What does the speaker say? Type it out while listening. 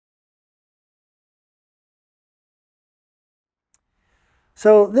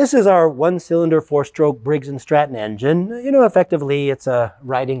So this is our 1-cylinder 4-stroke Briggs and Stratton engine. You know, effectively it's a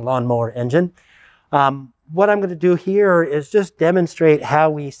riding lawnmower engine. What I'm going to do here is just demonstrate how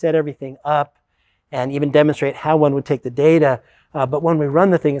we set everything up and even demonstrate how one would take the data. But when we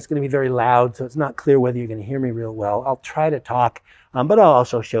run the thing, it's going to be very loud, so it's not clear whether you're going to hear me real well. I'll try to talk, but I'll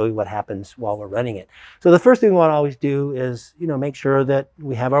also show you what happens while we're running it. So the first thing we want to always do is, make sure that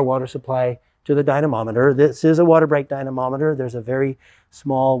we have our water supply to the dynamometer. This is a water break dynamometer. There's a very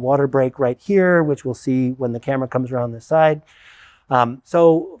small water break right here, which we'll see when the camera comes around this side.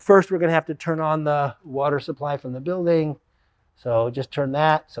 So first we're going to have to turn on the water supply from the building. So just turn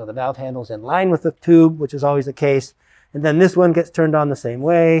that so the valve handle's in line with the tube, which is always the case. And then this one gets turned on the same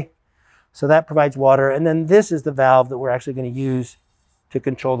way. So that provides water. And then this is the valve that we're actually going to use to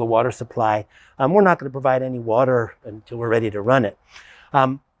control the water supply. We're not going to provide any water until we're ready to run it.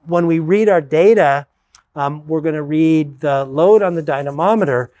 When we read our data, we're going to read the load on the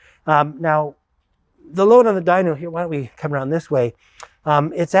dynamometer. Now, the load on the dyno here, why don't we come around this way?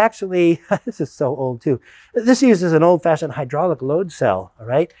 It's actually, this is so old too. This uses an old-fashioned hydraulic load cell, all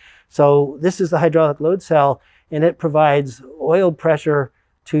right? So this is the hydraulic load cell, and it provides oil pressure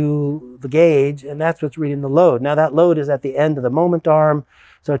to the gauge, and that's what's reading the load. Now that load is at the end of the moment arm.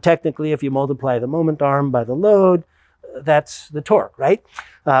 So technically, if you multiply the moment arm by the load, that's the torque, right?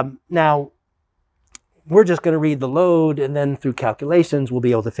 Now, we're just going to read the load, and then through calculations, we'll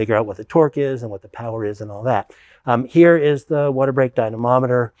be able to figure out what the torque is and what the power is and all that. Here is the water break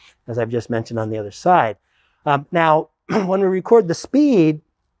dynamometer, as I've just mentioned on the other side. Now, when we record the speed,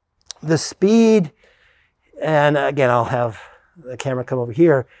 and again, I'll have the camera come over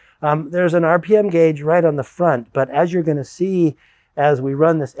here. There's an RPM gauge right on the front, but as you're going to see as we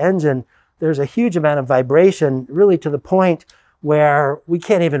run this engine, there's a huge amount of vibration, really to the point where we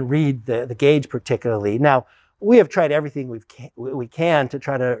can't even read the gauge particularly. Now, we have tried everything we can to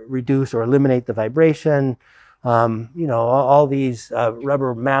try to reduce or eliminate the vibration. All these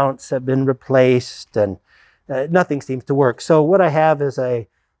rubber mounts have been replaced, and nothing seems to work. So what I have is a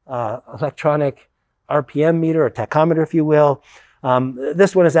electronic RPM meter, or tachometer, if you will.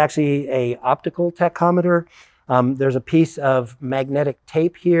 This one is actually an optical tachometer. There's a piece of magnetic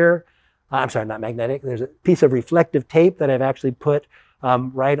tape here. I'm sorry, not magnetic. There's a piece of reflective tape that I've actually put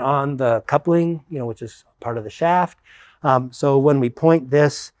right on the coupling, which is part of the shaft. So when we point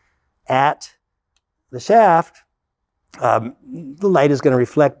this at the shaft, the light is going to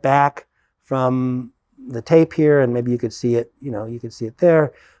reflect back from the tape here, and maybe you could see it, you can see it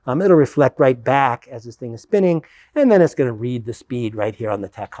there. It'll reflect right back as this thing is spinning, and then it's going to read the speed right here on the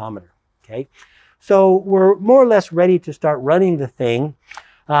tachometer, okay? So we're more or less ready to start running the thing.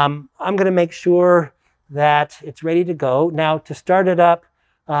 I'm going to make sure that it's ready to go. Now, to start it up,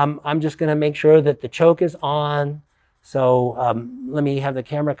 I'm just going to make sure that the choke is on. So let me have the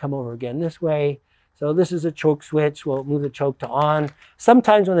camera come over again this way. So this is a choke switch. We'll move the choke to on.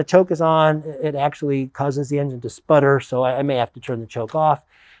 Sometimes when the choke is on, it actually causes the engine to sputter, so I may have to turn the choke off.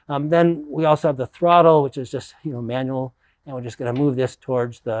 Then we also have the throttle, which is just manual, and we're just going to move this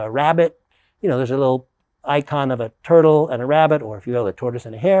towards the rabbit. There's a little icon of a turtle and a rabbit, or if you will, a tortoise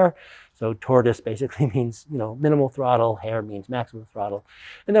and a hare. So tortoise basically means minimal throttle, hare means maximum throttle.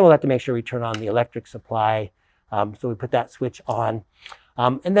 And then we'll have to make sure we turn on the electric supply. So we put that switch on.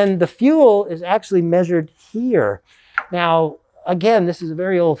 And then the fuel is actually measured here. Now, again, this is a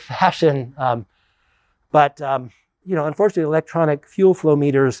very old-fashioned, but unfortunately, electronic fuel flow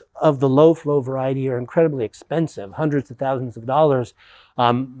meters of the low flow variety are incredibly expensive, hundreds of thousands of dollars.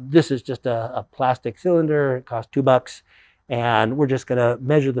 This is just a plastic cylinder. It costs $2, and we're just going to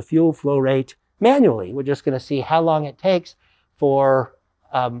measure the fuel flow rate manually. We're just going to see how long it takes for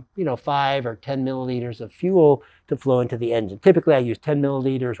 5 or 10 milliliters of fuel to flow into the engine. Typically, I use 10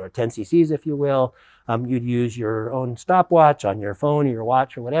 milliliters or 10 cc's, if you will. You'd use your own stopwatch on your phone or your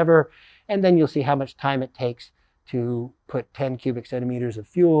watch or whatever, and then you'll see how much time it takes to put 10 cubic centimeters of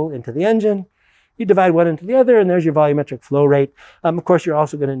fuel into the engine. You divide one into the other, and there's your volumetric flow rate. Of course, you're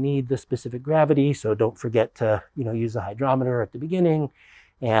also going to need the specific gravity, so don't forget to use the hydrometer at the beginning,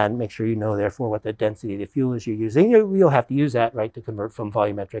 and make sure therefore, what the density of the fuel is you're using. You'll have to use that, right, to convert from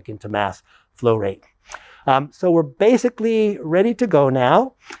volumetric into mass flow rate. So we're basically ready to go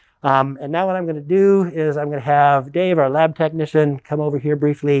now. And now what I'm going to do is I'm going to have Dave, our lab technician, come over here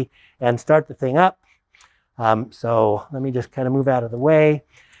briefly and start the thing up. So let me just kind of move out of the way.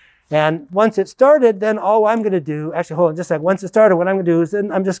 And once it's started, then all I'm going to do, actually, hold on just a sec. Once it started, what I'm going to do is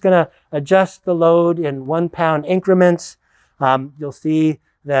then I'm just going to adjust the load in 1 pound increments. You'll see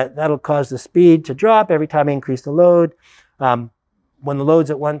that that'll cause the speed to drop every time I increase the load. When the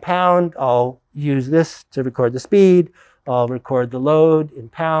load's at 1 pound, I'll use this to record the speed. I'll record the load in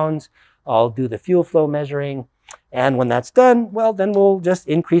pounds. I'll do the fuel flow measuring. And when that's done, well, then we'll just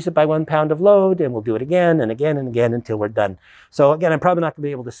increase it by 1 pound of load, and we'll do it again and again and again until we're done. So again, I'm probably not going to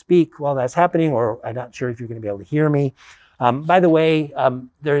be able to speak while that's happening, or I'm not sure if you're going to be able to hear me. By the way,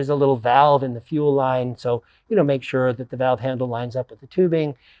 there is a little valve in the fuel line, so make sure that the valve handle lines up with the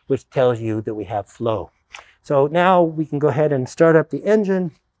tubing, which tells you that we have flow. So now we can go ahead and start up the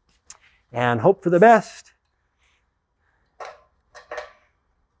engine and hope for the best.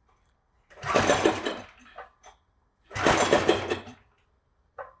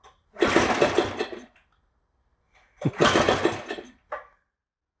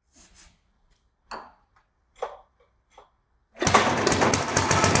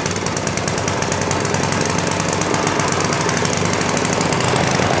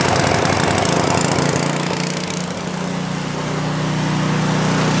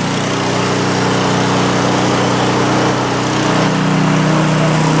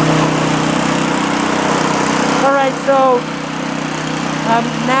 So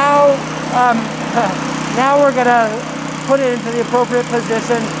now we're going to put it into the appropriate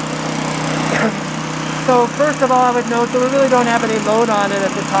position. So first of all, I would note that we really don't have any load on it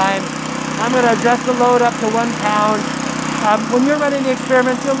at the time. I'm going to adjust the load up to 1 pound. When you're running the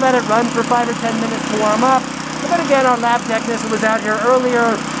experiments, you'll let it run for 5 or 10 minutes to warm up. But again, our lab technician was out here earlier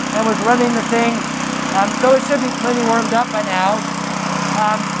and was running the thing. So it should be plenty warmed up by now.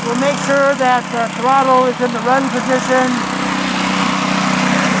 We'll make sure that the throttle is in the run position.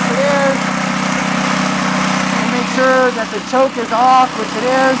 Which it is. We'll make sure that the choke is off, which it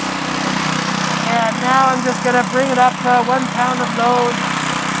is. And now I'm just going to bring it up to 1 pound of load.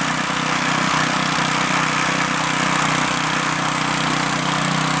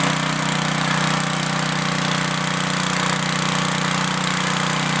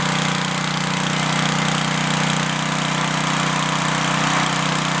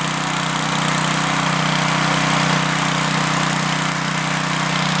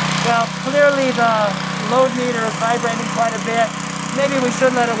 Well, clearly the load meter is vibrating quite a bit. Maybe we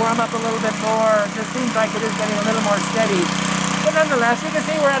should let it warm up a little bit more. It just seems like it is getting a little more steady. But nonetheless, you can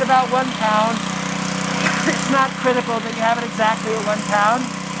see we're at about 1 pound. It's not critical that you have it exactly at 1 pound,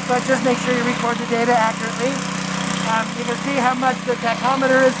 but just make sure you record the data accurately. You can see how much the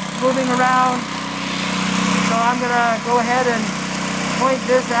tachometer is moving around. So I'm going to go ahead and point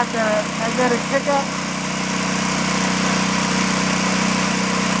this at the magnetic pickup.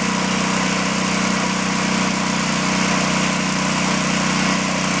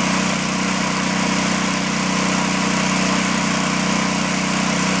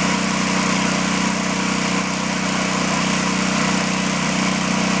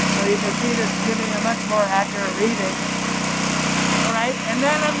 You can see this giving a much more accurate reading. All right, and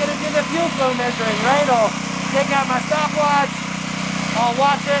then I'm going to do the fuel flow measuring, right? I'll take out my stopwatch, I'll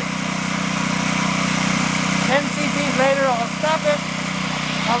watch it. 10 cc's later, I'll stop it,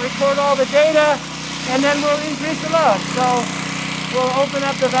 I'll record all the data, and then we'll increase the load. So we'll open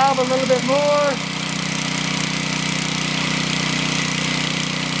up the valve a little bit more.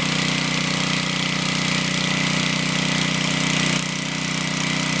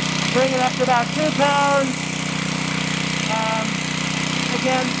 Bring it up to about 2 pounds.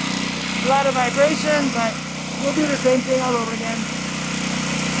 Again, a lot of vibration, but we'll do the same thing all over again.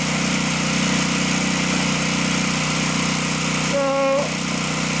 So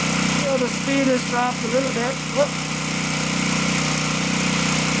the speed has dropped a little bit. Whoop.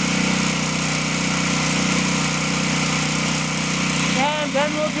 And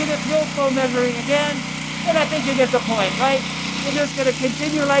then we'll do the fuel flow measuring again, and I think you get the point, right? We're just going to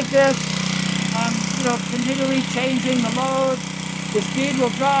continue like this, continually changing the load. The speed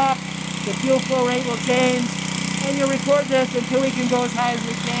will drop, the fuel flow rate will change, and you record this until we can go as high as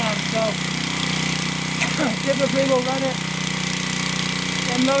we can. So typically we'll run it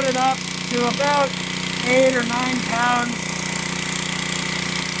and load it up to about 8 or 9 pounds.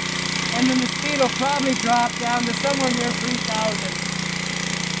 And then the speed will probably drop down to somewhere near 3,000.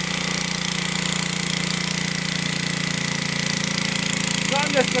 So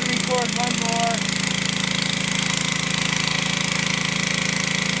I'm just going to record one more.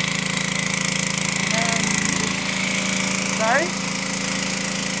 And, sorry?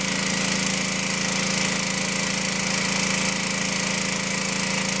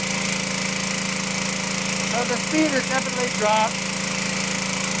 So the speed has definitely dropped.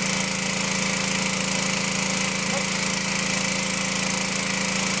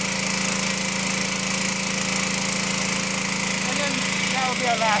 Will be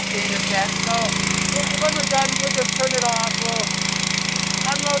our last data set. So when we're done, we'll just turn it off. We'll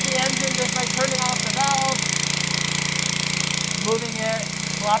unload the engine just by turning off the valve. moving it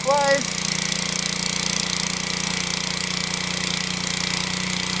clockwise.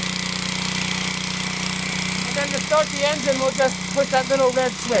 And then to start the engine, we'll just push that little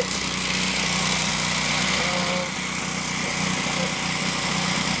red switch.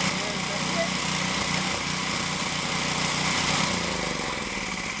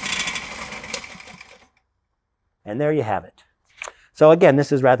 And there you have it. So again,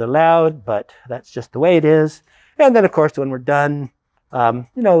 this is rather loud, but that's just the way it is. And then of course, when we're done,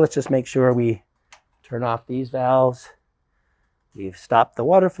 let's just make sure we turn off these valves. We've stopped the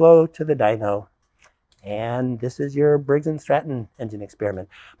water flow to the dyno. And this is your Briggs & Stratton engine experiment.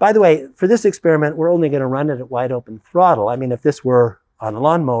 By the way, for this experiment, we're only going to run it at wide open throttle. I mean, if this were on a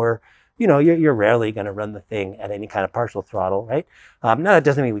lawnmower, you're rarely going to run the thing at any kind of partial throttle, right? Now, that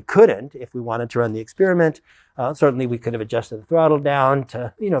doesn't mean we couldn't. If we wanted to run the experiment, certainly we could have adjusted the throttle down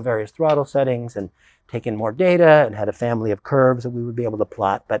to, various throttle settings and taken more data and had a family of curves that we would be able to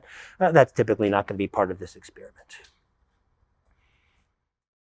plot. But that's typically not going to be part of this experiment.